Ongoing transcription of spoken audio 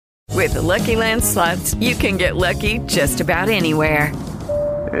With the Lucky Land Slots, you can get lucky just about anywhere.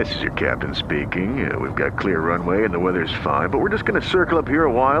 This is your captain speaking. We've got clear runway and the weather's fine, but we're just going to circle up here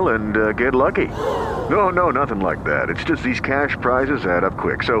a while and get lucky. No, nothing like that. It's just these cash prizes add up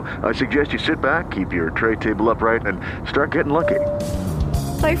quick. So I suggest you sit back, keep your tray table upright, and start getting lucky.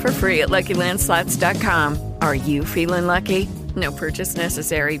 Play for free at LuckyLandSlots.com. Are you feeling lucky? No purchase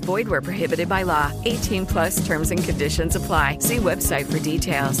necessary. Void where prohibited by law. 18 plus terms and conditions apply. See website for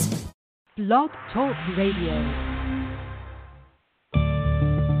details. Blog Talk Radio.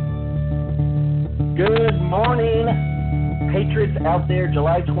 Good morning, Patriots out there,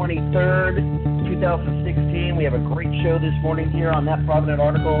 July 23rd, 2016. We have a great show this morning here on that Provident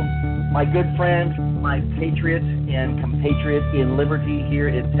Article. My good friend, my patriot and compatriot in liberty here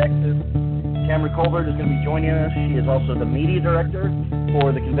in Texas, Tamara Colbert, is going to be joining us. She is also the media director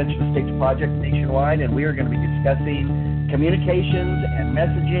for the Convention of States Project nationwide, and we are going to be discussing communications and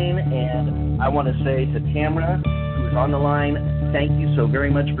messaging. And I want to say to Tamara, who is on the line, thank you so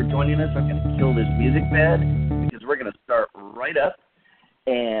very much for joining us. I'm going to kill this music bed because we're going to start right up.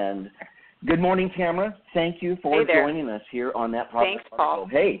 And good morning, Tamara. Thank you for joining us here on that podcast. Thanks, Paul.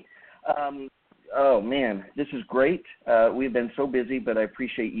 Hey, oh, man, this is great. We've been so busy, but I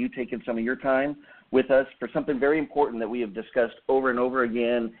appreciate you taking some of your time with us for something very important that we have discussed over and over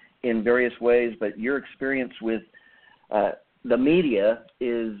again in various ways. But your experience with the media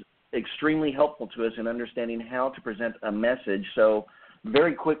is extremely helpful to us in understanding how to present a message. So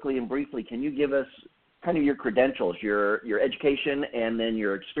very quickly and briefly, can you give us kind of your credentials, your education, and then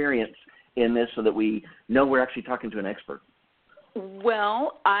your experience in this so that we know we're actually talking to an expert?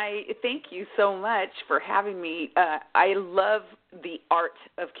 Well, I thank you so much for having me. I love the art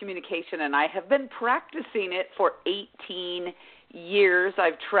of communication, and I have been practicing it for 18 years.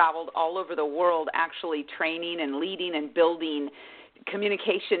 I've traveled all over the world actually training and leading and building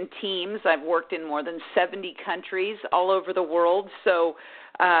communication teams. I've worked in more than 70 countries all over the world. So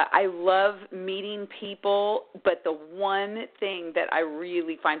I love meeting people, but the one thing that I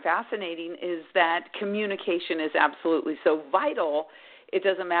really find fascinating is that communication is absolutely so vital. It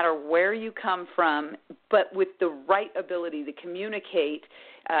doesn't matter where you come from, but with the right ability to communicate,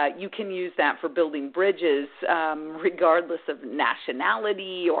 you can use that for building bridges regardless of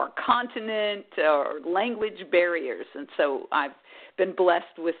nationality or continent or language barriers. And so I've been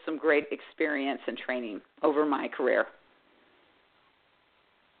blessed with some great experience and training over my career.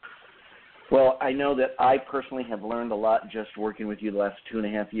 Well, I know that I personally have learned a lot just working with you the last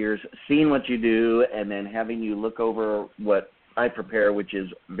 2.5 years, seeing what you do, and then having you look over what I prepare, which is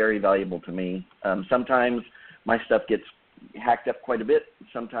very valuable to me. Sometimes my stuff gets hacked up quite a bit,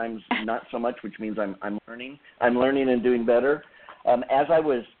 sometimes not so much, which means I'm learning. I'm learning and doing better. As I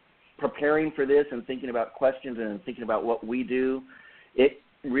was preparing for this and thinking about questions and thinking about what we do, it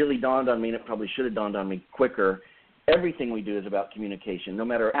really dawned on me, and it probably should have dawned on me quicker, everything we do is about communication. No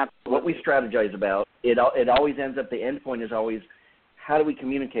matter what we strategize about, it always ends up, the end point is always, how do we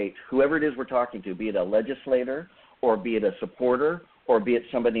communicate whoever it is we're talking to, be it a legislator or be it a supporter or be it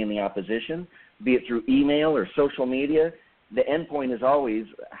somebody in the opposition, be it through email or social media. The end point is always,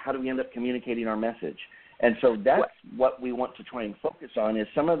 how do we end up communicating our message? And so that's what we want to try and focus on, is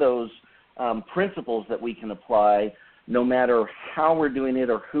some of those principles that we can apply no matter how we're doing it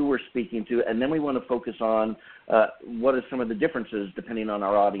or who we're speaking to. And then we want to focus on what are some of the differences depending on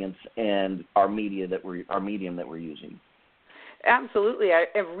our audience and our medium that we're using. Absolutely.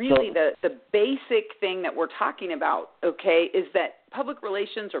 The basic thing that we're talking about, okay, is that public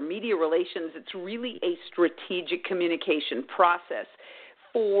relations or media relations, it's really a strategic communication process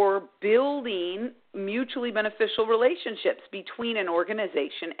for building mutually beneficial relationships between an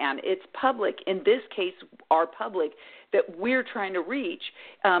organization and its public. In this case, our public that we're trying to reach,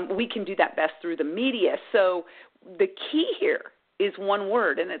 we can do that best through the media. So the key here is one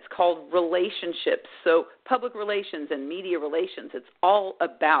word, and it's called relationships. So public relations and media relations, it's all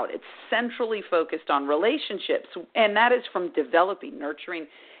about, it's centrally focused on relationships, and that is from developing, nurturing,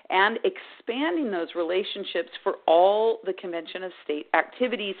 and expanding those relationships for all the Convention of State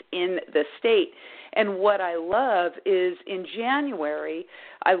activities in the state. And what I love is in January,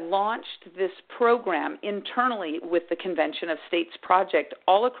 I launched this program internally with the Convention of States Project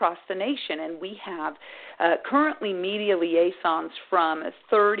all across the nation, and we have currently media liaisons from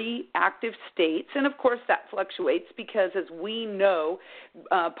 30 active states, and of course that fluctuates because, as we know,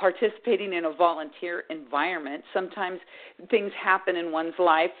 participating in a volunteer environment, sometimes things happen in one's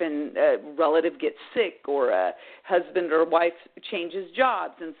life and a relative gets sick or a husband or wife changes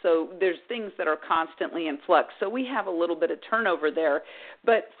jobs. And so there's things that are constantly in flux. So we have a little bit of turnover there.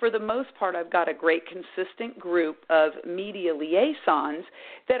 But for the most part, I've got a great consistent group of media liaisons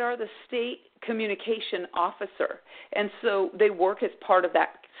that are the state communication officer. And so they work as part of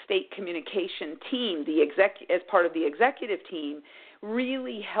that state communication team, as part of the executive team,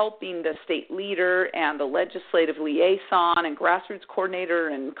 really helping the state leader and the legislative liaison and grassroots coordinator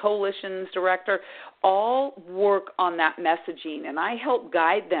and coalitions director all work on that messaging. And I help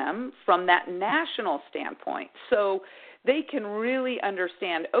guide them from that national standpoint. So they can really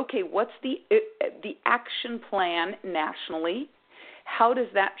understand, okay, what's the action plan nationally? How does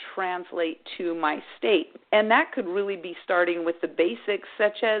that translate to my state? And that could really be starting with the basics,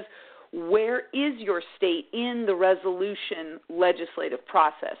 such as where is your state in the resolution legislative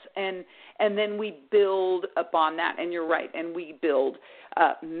process? And then we build upon that, and you're right, and we build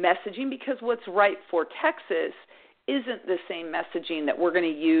messaging, because what's right for Texas isn't the same messaging that we're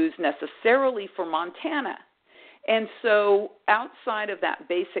going to use necessarily for Montana. And so outside of that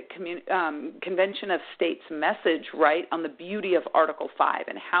basic Convention of States message, right, on the beauty of Article 5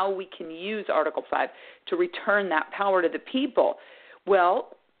 and how we can use Article 5 to return that power to the people,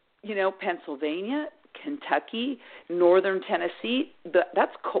 well, you know, Pennsylvania, Kentucky, Northern Tennessee,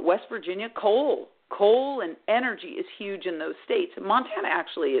 that's West Virginia, coal and energy is huge in those states. Montana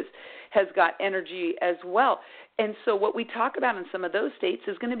actually has got energy as well. And so what we talk about in some of those states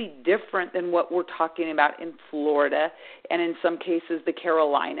is going to be different than what we're talking about in Florida and in some cases the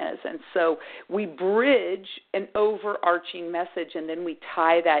Carolinas. And so we bridge an overarching message, and then we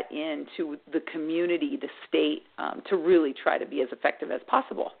tie that into the community, the state, to really try to be as effective as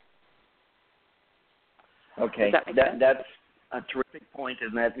possible. Okay, that's a terrific point,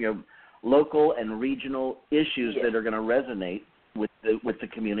 isn't that? You know, local and regional issues that are going to resonate with the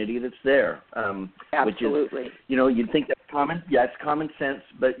community that's there. Absolutely. Which is, you know, you'd think that's common. Yeah, it's common sense,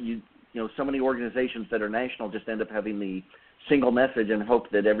 but you know, so many organizations that are national just end up having the single message and hope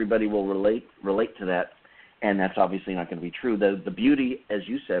that everybody will relate to that, and that's obviously not going to be true. The beauty, as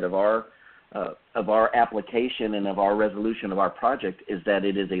you said, of our application and of our resolution of our project is that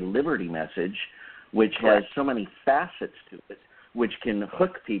it is a liberty message, which has so many facets to it, which can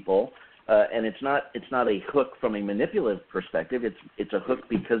hook people. And it's not a hook from a manipulative perspective. It's a hook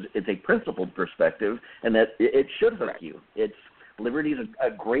because it's a principled perspective, and that it should hook you. Liberty is a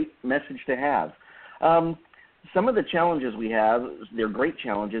great message to have. Some of the challenges we have, they're great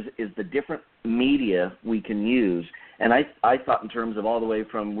challenges, is the different media we can use. And I thought in terms of all the way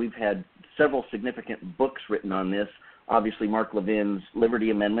from, we've had several significant books written on this. Obviously, Mark Levin's Liberty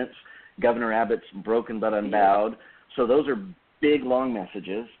Amendments, Governor Abbott's Broken But Unbowed. So those are big, long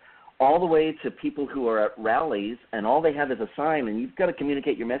messages, all the way to people who are at rallies and all they have is a sign, and you've got to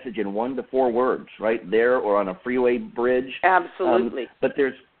communicate your message in 1 to 4 words, right there or on a freeway bridge. Absolutely. But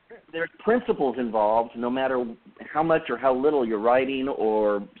there's principles involved, no matter how much or how little you're writing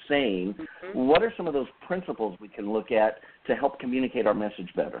or saying. Mm-hmm. What are some of those principles we can look at to help communicate our message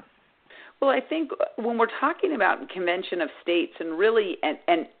better? Well, I think when we're talking about Convention of States and really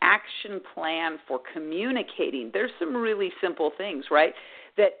an action plan for communicating, there's some really simple things, right,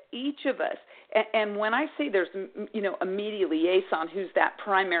 that each of us, and when I say there's, you know, a media liaison who's that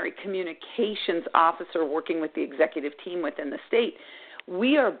primary communications officer working with the executive team within the state,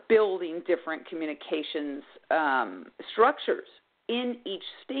 we are building different communications structures in each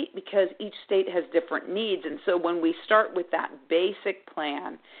state because each state has different needs. And so when we start with that basic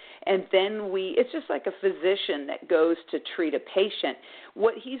plan, and then it's just like a physician that goes to treat a patient.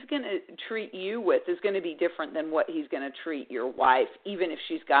 What he's going to treat you with is going to be different than what he's going to treat your wife, even if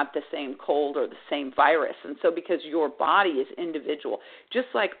she's got the same cold or the same virus. And so because your body is individual, just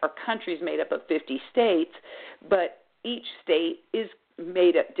like our country is made up of 50 states, but each state is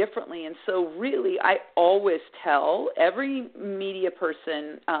made up differently. And so really I always tell every media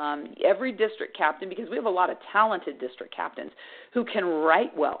person, every district captain, because we have a lot of talented district captains who can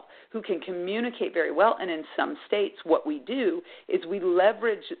write well, who can communicate very well. And in some states, what we do is we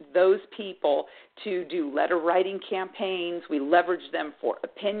leverage those people to do letter writing campaigns. We leverage them for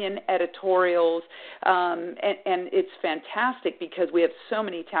opinion editorials. And it's fantastic because we have so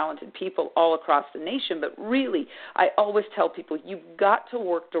many talented people all across the nation. But really, I always tell people, you've got to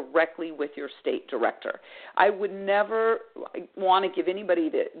work directly with your state director. I would never want to give anybody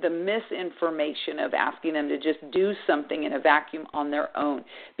the misinformation of asking them to just do something in a vacuum on their own,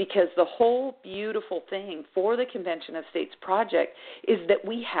 because because the whole beautiful thing for the Convention of States project is that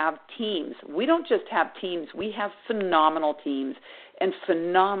we have teams. We don't just have teams. We have phenomenal teams and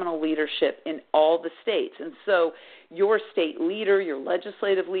phenomenal leadership in all the states. And so your state leader, your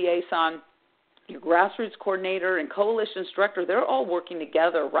legislative liaison, your grassroots coordinator, and coalitions director, they're all working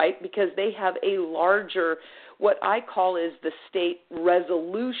together, right, because they have a larger, what I call is the state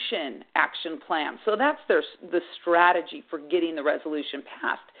resolution action plan. So that's the strategy for getting the resolution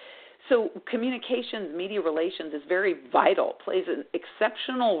passed. So communications, media relations is very vital, plays an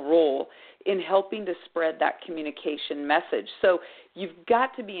exceptional role in helping to spread that communication message. So you've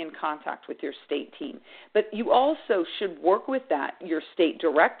got to be in contact with your state team. But you also should work with your state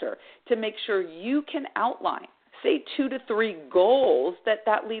director, to make sure you can outline, say, 2 to 3 goals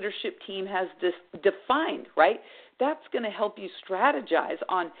that leadership team has defined, right? That's going to help you strategize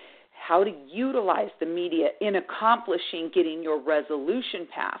on how to utilize the media in accomplishing getting your resolution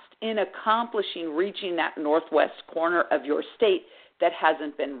passed, in accomplishing reaching that northwest corner of your state that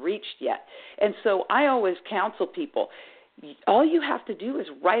hasn't been reached yet. And so I always counsel people, all you have to do is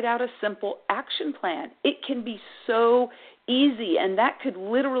write out a simple action plan. It can be so easy, and that could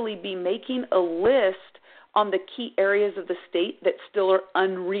literally be making a list on the key areas of the state that still are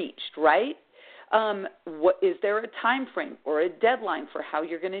unreached, right? What is there a time frame or a deadline for how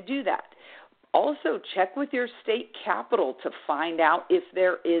you're going to do that? Also, check with your state capital to find out if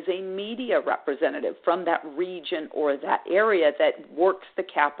there is a media representative from that region or that area that works the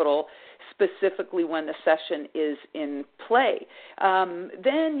capital specifically when the session is in play.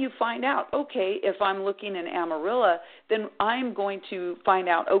 Then you find out, okay, if I'm looking in Amarillo, then I'm going to find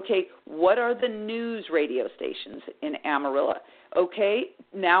out, okay, what are the news radio stations in Amarillo? Okay,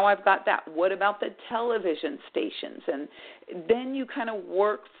 now I've got that. What about the television stations? And then you kind of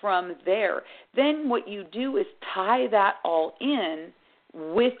work from there. Then what you do is tie that all in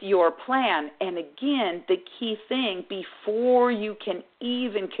with your plan. And again, the key thing before you can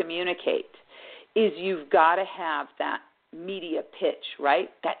even communicate is you've got to have that media pitch, right?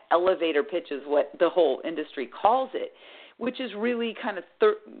 That elevator pitch is what the whole industry calls it, which is really kind of,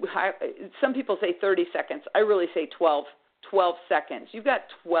 some people say 30 seconds. I really say 12 seconds. You've got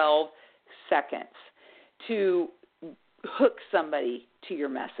 12 seconds to hook somebody to your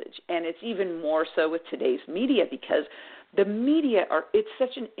message. And it's even more so with today's media, because the media it's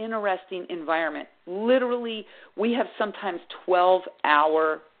such an interesting environment. Literally, we have sometimes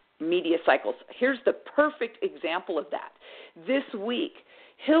 12-hour media cycles. Here's the perfect example of that. This week,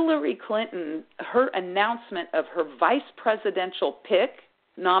 Hillary Clinton, her announcement of her vice presidential pick,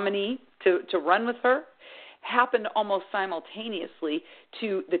 nominee to run with her, happened almost simultaneously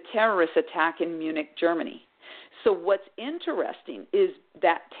to the terrorist attack in Munich, Germany. So what's interesting is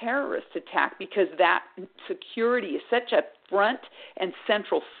that terrorist attack, because that security is such a front and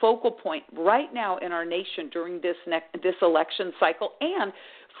central focal point right now in our nation during this election cycle, and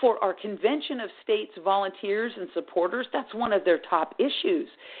for our Convention of States volunteers and supporters, that's one of their top issues,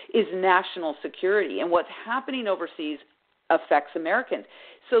 is national security. And what's happening overseas affects Americans.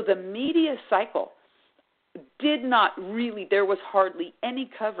 So the media cycle did not really, there was hardly any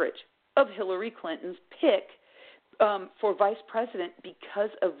coverage of Hillary Clinton's pick for vice president because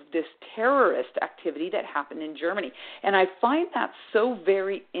of this terrorist activity that happened in Germany. And I find that so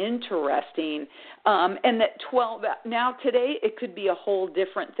very interesting. And that now today it could be a whole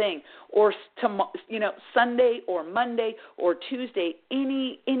different thing, or Sunday or Monday or Tuesday,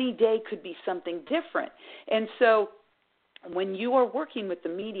 any day could be something different. And so when you are working with the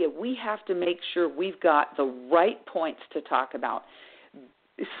media, we have to make sure we've got the right points to talk about,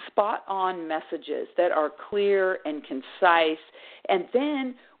 spot-on messages that are clear and concise, and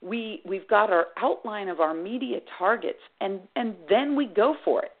then we've got our outline of our media targets, and then we go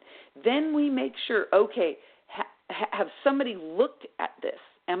for it. Then we make sure, okay, have somebody looked at this?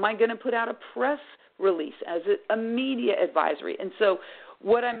 Am I going to put out a press release as a media advisory? And so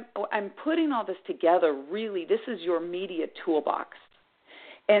what I'm putting all this together, really, this is your media toolbox.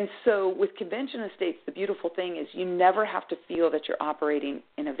 And so with Convention of States, the beautiful thing is you never have to feel that you're operating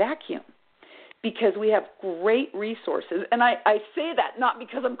in a vacuum, because we have great resources. And I say that not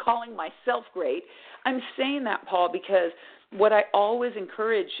because I'm calling myself great. I'm saying that, Paul, because what I always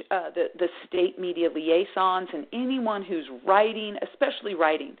encourage the state media liaisons and anyone who's writing, especially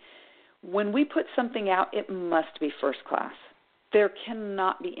writing, when we put something out, it must be first class. There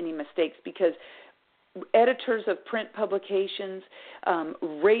cannot be any mistakes, because editors of print publications,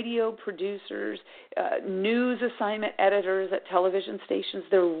 radio producers, news assignment editors at television stations,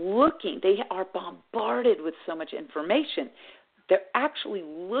 they are bombarded with so much information. They're actually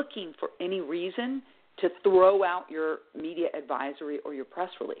looking for any reason to throw out your media advisory or your press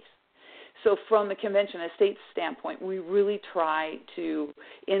release. So from the Convention of States standpoint, we really try to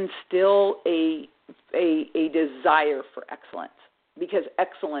instill a desire for excellence, because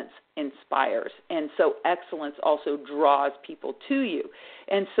excellence inspires, and so excellence also draws people to you.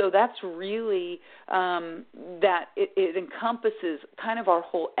 And so that's really that it encompasses kind of our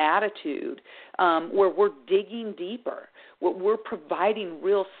whole attitude, where we're digging deeper, where we're providing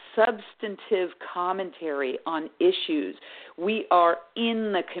real substantive commentary on issues. We are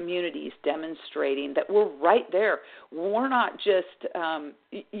in the communities demonstrating that we're right there. We're not just,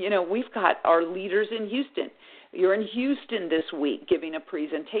 we've got our leaders in Houston. You're in Houston this week giving a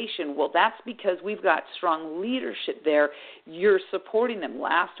presentation. Well, that's because we've got strong leadership there. You're supporting them.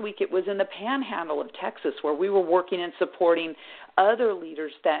 Last week it was in the Panhandle of Texas, where we were working and supporting other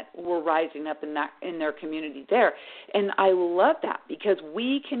leaders that were rising up in their community there. And I love that, because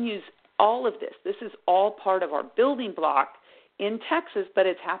we can use all of this. This is all part of our building block in Texas, but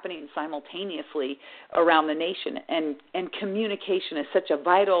it's happening simultaneously around the nation. And communication is such a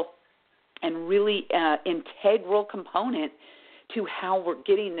vital and really integral component to how we're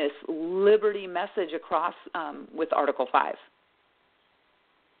getting this liberty message across with Article 5.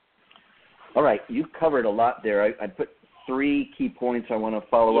 All right, you've covered a lot there. I put 3 key points I want to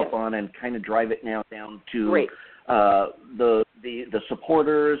follow up on and kind of drive it now down to the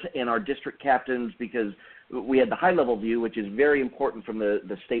supporters and our district captains, because we had the high-level view, which is very important from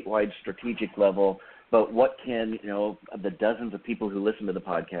the statewide strategic level. But what can, the dozens of people who listen to the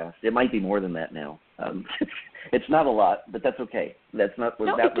podcast, it might be more than that now. It's not a lot, but that's okay. That was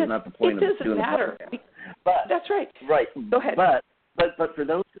not the point of doing the podcast. It doesn't matter. But, that's right. Right. Go ahead. But for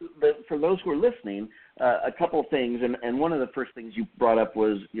those who are listening, a couple of things, and one of the first things you brought up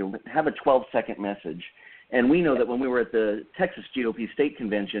was, have a 12-second message. And we know that when we were at the Texas GOP State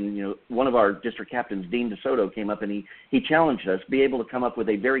Convention, one of our district captains, Dean DeSoto, came up and he challenged us, be able to come up with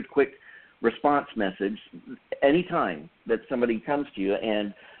a very quick response message anytime that somebody comes to you.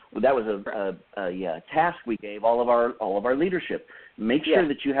 And that was a task we gave all of our leadership. Make sure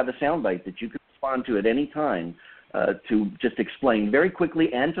that you have a soundbite that you can respond to at any time to just explain very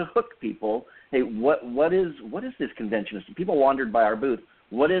quickly and to hook people. Hey, what is this convention? People wandered by our booth.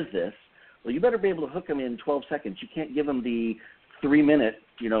 What is this? Well, you better be able to hook them in 12 seconds. You can't give them the 3-minute,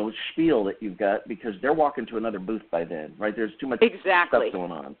 spiel that you've got, because they're walking to another booth by then, right? There's too much stuff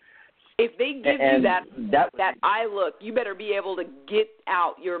going on. If they give you that eye look, you better be able to get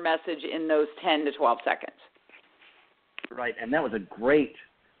out your message in those 10 to 12 seconds. Right, and that was a great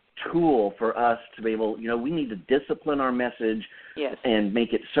tool for us to be able, we need to discipline our message and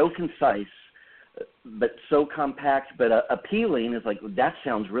make it so concise, but so compact, but appealing. Is like, that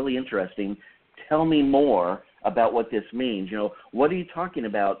sounds really interesting. Tell me more about what this means. What are you talking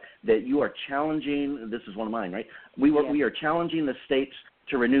about that you are challenging? This is one of mine, right? We are challenging the states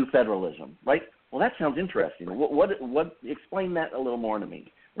to renew federalism, right? Well, that sounds interesting. What explain that a little more to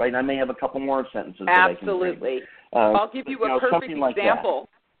me, right? And I may have a couple more sentences. Absolutely. I'll give you a perfect example.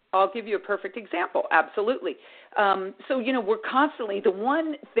 I'll give you a perfect example. Absolutely. So, we're constantly, the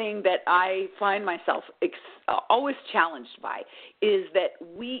one thing that I find myself always challenged by is that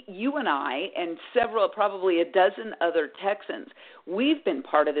you and I and probably a dozen other Texans, we've been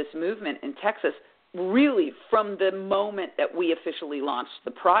part of this movement in Texas really from the moment that we officially launched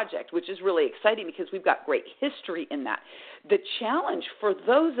the project, which is really exciting because we've got great history in that. The challenge for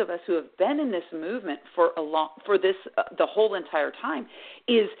those of us who have been in this movement the whole entire time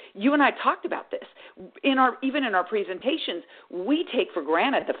is, you and I talked about this even in our presentations. We take for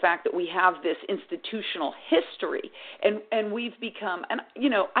granted the fact that we have this institutional history, and we've become. And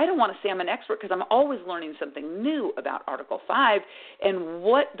I don't want to say I'm an expert, because I'm always learning something new about Article 5 and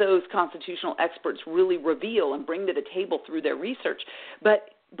what those constitutional experts really reveal and bring to the table through their research, but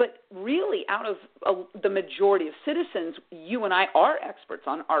really, out of the majority of citizens, you and I are experts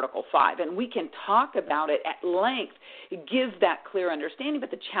on Article 5, and we can talk about it at length. It gives that clear understanding, but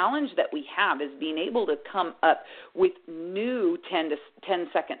the challenge that we have is being able to come up with new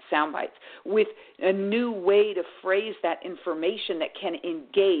 10-second sound bites, with a new way to phrase that information that can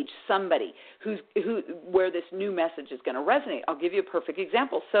engage somebody where this new message is going to resonate. I'll give you a perfect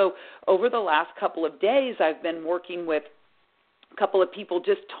example. So over the last couple of days, I've been working with a couple of people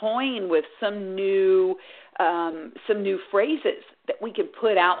just toying with some new phrases that we can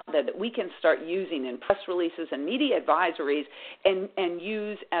put out there, that we can start using in press releases and media advisories, and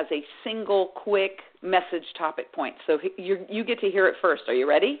use as a single quick message topic point. So you get to hear it first. Are you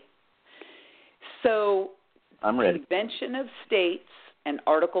ready? So, I'm ready. Convention of States and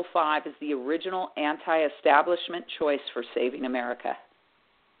Article 5 is the original anti-establishment choice for saving America.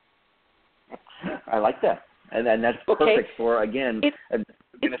 I like that. And that's perfect for, again, I'm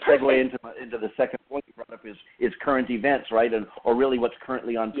going to segue into the second point you brought up is current events, right? Or really what's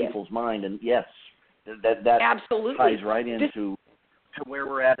currently on people's mind. And yes, that absolutely ties right into to where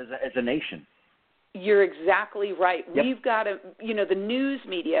we're at as a nation. You're exactly right. Yep. We've got the news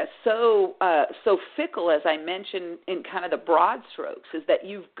media so fickle, as I mentioned in kind of the broad strokes, is that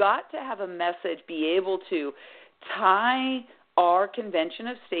you've got to have a message, be able to tie our Convention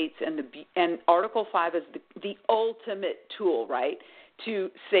of States and Article 5 as the ultimate tool, right, to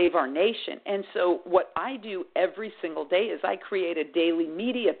save our nation. And so what I do every single day is I create a daily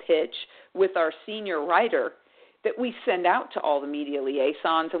media pitch with our senior writer that we send out to all the media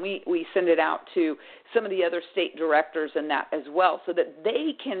liaisons, and we send it out to some of the other state directors and that as well, so that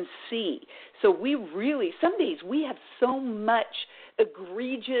they can see. So we really, some days we have so much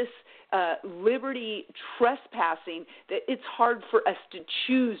egregious liberty trespassing that it's hard for us to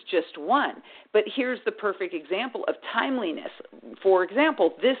choose just one. But here's the perfect example of timeliness. For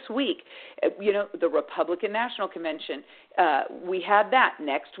example, this week, the Republican National Convention, we had that.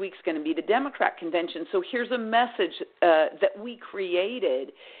 Next week's going to be the Democrat Convention. So here's a message that we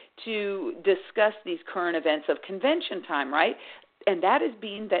created to discuss these current events of convention time, right? And that is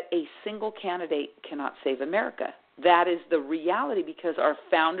being that a single candidate cannot save America. That is the reality because our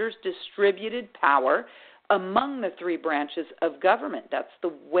founders distributed power among the three branches of government. That's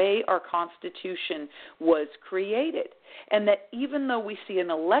the way our Constitution was created. And that even though we see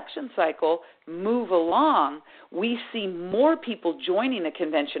an election cycle move along, we see more people joining the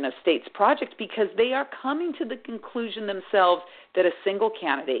Convention of States project because they are coming to the conclusion themselves that a single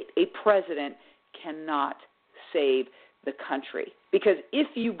candidate, a president, cannot save the country. Because if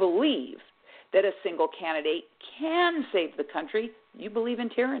you believe that a single candidate can save the country, you believe in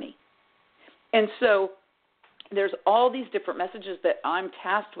tyranny. And so there's all these different messages that I'm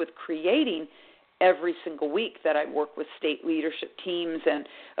tasked with creating every single week that I work with state leadership teams. And,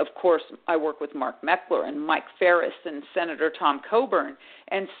 of course, I work with Mark Meckler and Mike Ferris and Senator Tom Coburn.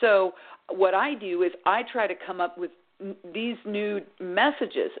 And so what I do is I try to come up with these new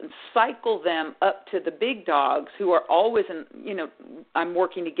messages and cycle them up to the big dogs who are always I'm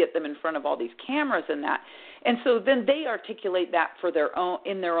working to get them in front of all these cameras and that. And so then they articulate that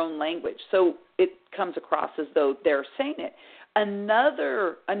in their own language. So it comes across as though they're saying it.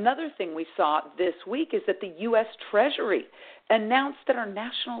 Another thing we saw this week is that the U.S. Treasury announced that our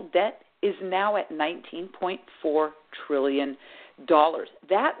national debt is now at $19.4 trillion.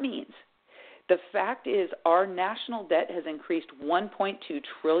 That means the fact is our national debt has increased $1.2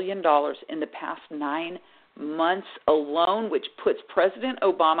 trillion in the past 9 months alone, which puts President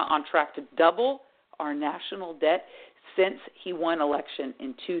Obama on track to double our national debt since he won election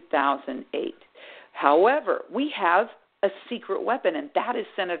in 2008. However, we have a secret weapon, and that is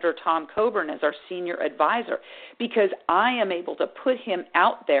Senator Tom Coburn as our senior advisor, because I am able to put him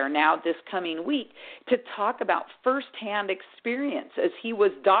out there now this coming week to talk about firsthand experience, as he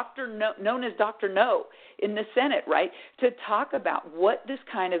was known as Dr. No in the Senate, right, to talk about what this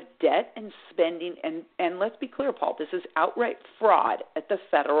kind of debt and spending, and let's be clear, Paul, this is outright fraud at the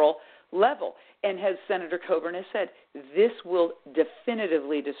federal level. And as Senator Coburn has said, this will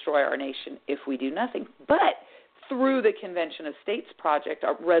definitively destroy our nation if we do nothing. But through the Convention of States project,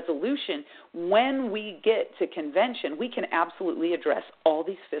 our resolution, when we get to convention, we can absolutely address all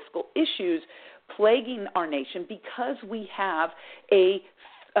these fiscal issues plaguing our nation because we have a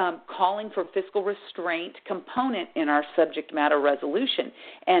calling for fiscal restraint component in our subject matter resolution.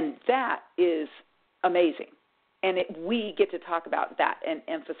 And that is amazing. And we get to talk about that and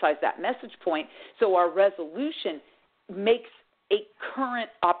emphasize that message point. So our resolution makes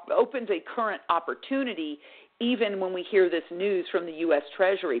opens a current opportunity. Even when we hear this news from the U.S.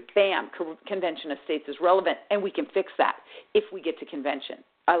 Treasury, bam, Convention of States is relevant, and we can fix that if we get to convention.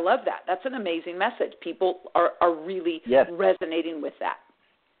 I love that. That's an amazing message. People are really resonating with that.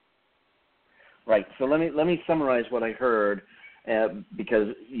 Right. So let me summarize what I heard, because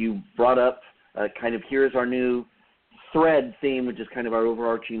you brought up kind of here's our new thread theme, which is kind of our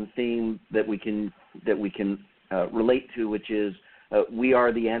overarching theme that we can relate to, which is we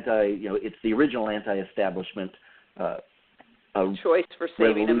are the it's the original anti-establishment choice for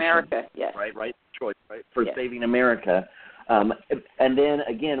saving America. Yes. Right. Choice, right, for saving America. And then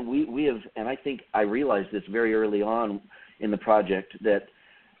again, we have, and I think I realized this very early on in the project, that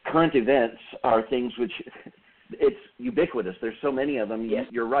current events are things which it's ubiquitous. There's so many of them. Yes.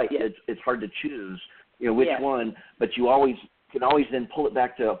 You're right. Yes. It's hard to choose, which one, but you can always then pull it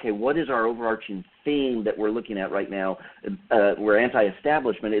back to, okay, what is our overarching theme that we're looking at right now? We're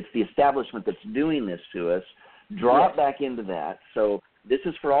anti-establishment. It's the establishment that's doing this to us. Draw it back into that. So this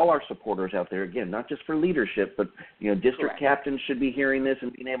is for all our supporters out there, again, not just for leadership, but, district captains should be hearing this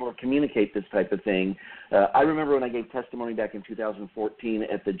and being able to communicate this type of thing. I remember when I gave testimony back in 2014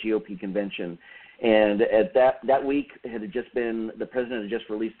 at the GOP convention, and at that week, the president had just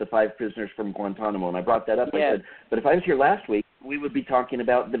released the 5 prisoners from Guantanamo, and I brought that up. I said, but if I was here last week, we would be talking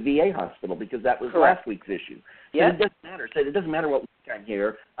about the VA hospital because that was last week's issue. So it doesn't matter. So it doesn't matter what week I'm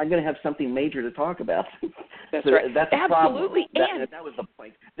here. I'm going to have something major to talk about. That's right. That's a Absolutely. problem. That was the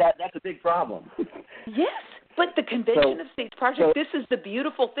point. That's a big problem. Yes. But the Convention of States Project, this is the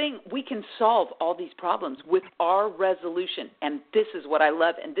beautiful thing. We can solve all these problems with our resolution, and this is what I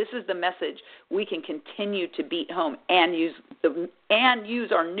love, and this is the message we can continue to beat home and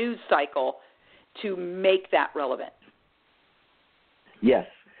use our news cycle to make that relevant. Yes.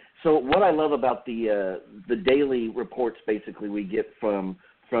 So what I love about the daily reports, basically, we get from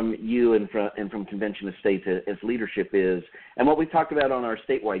you and from Convention of States as leadership is, and what we've talked about on our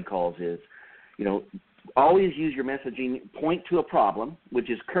statewide calls is, always use your messaging, point to a problem, which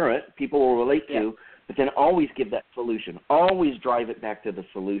is current, people will relate to, but then always give that solution. Always drive it back to the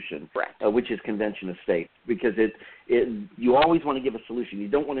solution, which is Convention of States, because you always want to give a solution. You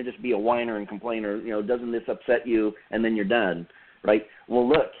don't want to just be a whiner and complainer, doesn't this upset you, and then you're done, right? Well,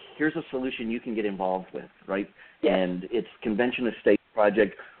 look, here's a solution you can get involved with, right? Yes. And it's Convention of States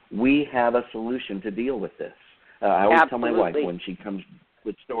Project. We have a solution to deal with this. I always tell my wife when she comes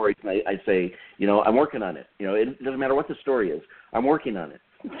with stories, I say, I'm working on it. It doesn't matter what the story is. I'm working on it.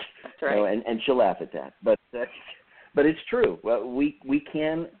 That's right. And she'll laugh at that. But it's true. Well, we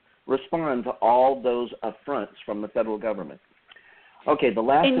can respond to all those affronts from the federal government. Okay, the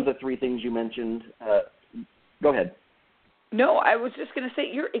last of the 3 things you mentioned, go ahead. No, I was just going to say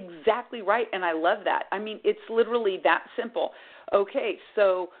you're exactly right, and I love that. I mean, it's literally that simple. Okay,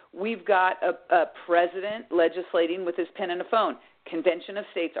 so we've got a president legislating with his pen and a phone. Convention of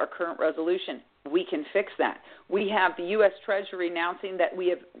States, our current resolution. We can fix that. We have the U.S. Treasury announcing that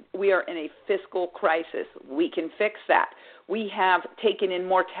we are in a fiscal crisis. We can fix that. We have taken in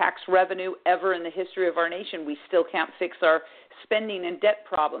more tax revenue ever in the history of our nation. We still can't fix our spending and debt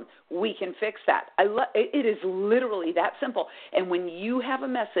problem. We can fix that. It is literally that simple. And when you have a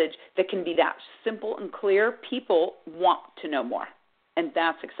message that can be that simple and clear, people want to know more. And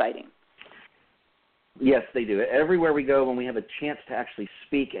that's exciting. Yes, they do. Everywhere we go, when we have a chance to actually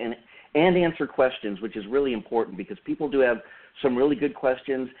speak and answer questions, which is really important because people do have some really good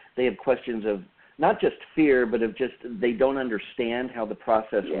questions. They have questions of not just fear, but of just they don't understand how the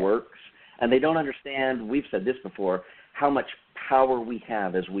process works. And they don't understand, we've said this before, how much power we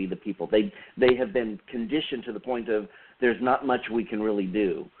have as we the people. They have been conditioned to the point of there's not much we can really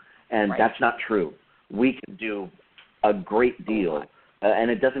do. And that's not true. We can do a great deal.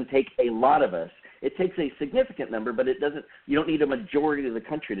 And it doesn't take a lot of us. It takes a significant number, but you don't need a majority of the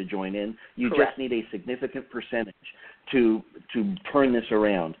country to join in. You just need a significant percentage to turn this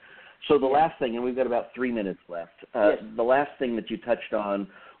around. So the last thing, and we've got about 3 minutes left, the last thing that you touched on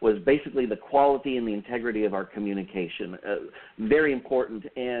was basically the quality and the integrity of our communication. Very important.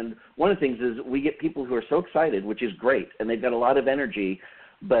 And one of the things is we get people who are so excited, which is great, and they've got a lot of energy,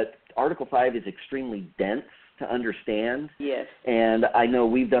 but Article 5 is extremely dense to understand. Yes. And I know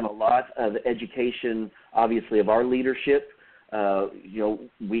we've done a lot of education, obviously, of our leadership.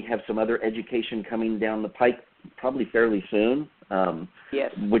 We have some other education coming down the pike probably fairly soon,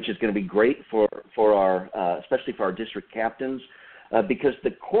 which is going to be great for our, especially for our district captains, because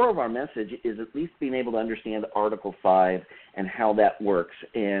the core of our message is at least being able to understand Article 5 and how that works.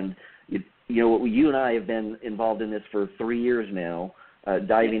 And, you and I have been involved in this for 3 years now,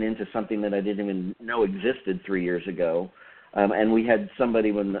 diving into something that I didn't even know existed 3 years ago. And we had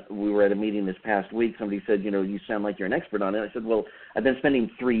somebody, when we were at a meeting this past week, somebody said, you sound like you're an expert on it. I said, well, I've been spending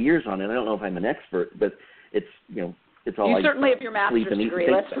 3 years on it. I don't know if I'm an expert, but it's, it's all you certainly have your master's degree.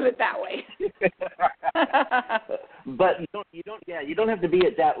 Let's put it that way. But you don't have to be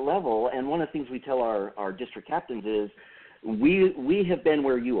at that level. And one of the things we tell our district captains is we have been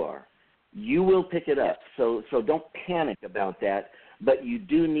where you are. You will pick it up. So don't panic about that. But you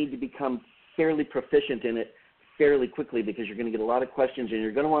do need to become fairly proficient in it fairly quickly because you're going to get a lot of questions and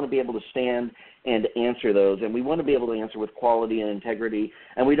you're going to want to be able to stand and answer those. And we want to be able to answer with quality and integrity.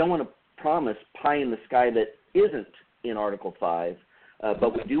 And we don't want to promise pie in the sky that isn't in Article 5,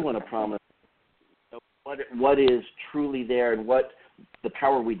 but we do want to promise what is truly there and what the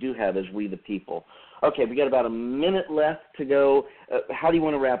power we do have as we the people. Okay, we got about a minute left to go. How do you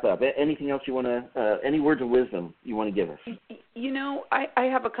want to wrap up? Anything else you want to, any words of wisdom you want to give us? I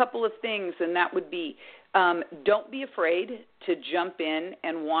have a couple of things, and that would be don't be afraid to jump in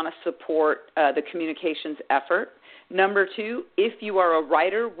and want to support the communications effort. Number 2, if you are a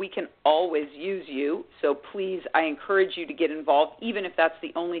writer, we can always use you. So please, I encourage you to get involved, even if that's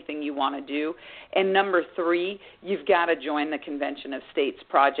the only thing you want to do. And number 3, you've got to join the Convention of States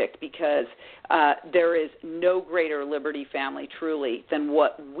Project, because there is no greater liberty family, truly, than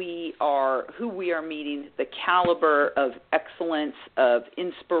who we are meeting, the caliber of excellence, of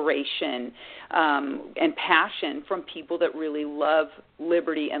inspiration, and passion from people that really love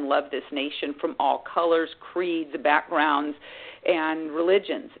liberty and love this nation, from all colors, creeds, backgrounds, and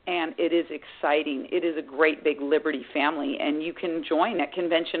religions. And it is exciting. It is a great big liberty family, and you can join at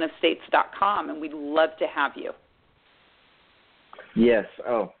conventionofstates.com, and we'd love to have you. Yes.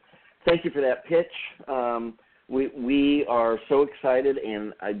 Oh, thank you for that pitch. We are so excited,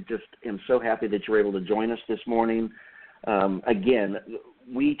 and I just am so happy that you were able to join us this morning. Again,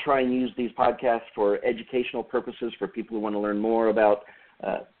 we try and use these podcasts for educational purposes, for people who want to learn more about,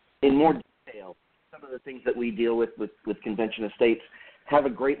 in more detail, some of the things that we deal with Convention of States. Have a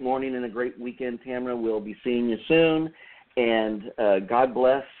great morning and a great weekend, Tamara. We'll be seeing you soon. And God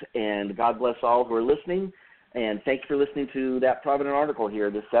bless, and God bless all who are listening. And thanks for listening to that Provident Article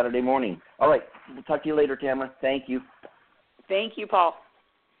here this Saturday morning. All right. We'll talk to you later, Tamara. Thank you. Thank you, Paul.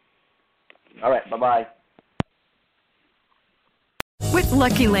 All right. Bye-bye. With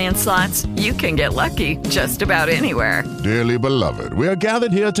Lucky Land Slots, you can get lucky just about anywhere. Dearly beloved, we are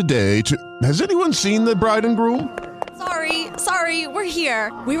gathered here today to... Has anyone seen the bride and groom? Sorry, we're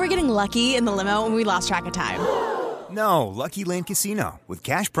here. We were getting lucky in the limo and we lost track of time. No, Lucky Land Casino, with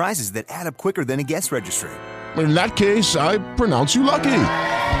cash prizes that add up quicker than a guest registry. In that case, I pronounce you lucky.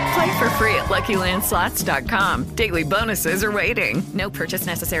 Play for free at LuckyLandSlots.com. Daily bonuses are waiting. No purchase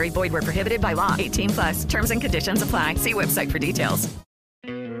necessary. Void where prohibited by law. 18+. Terms and conditions apply. See website for details.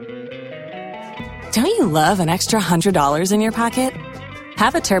 Don't you love an extra $100 in your pocket?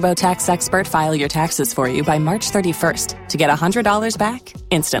 Have a TurboTax expert file your taxes for you by March 31st to get $100 back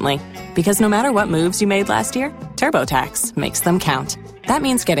instantly. Because no matter what moves you made last year, TurboTax makes them count. That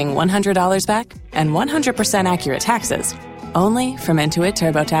means getting $100 back and 100% accurate taxes, only from Intuit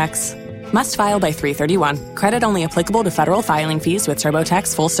TurboTax. Must file by 3/31. Credit only applicable to federal filing fees with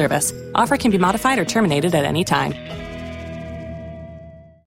TurboTax full service. Offer can be modified or terminated at any time.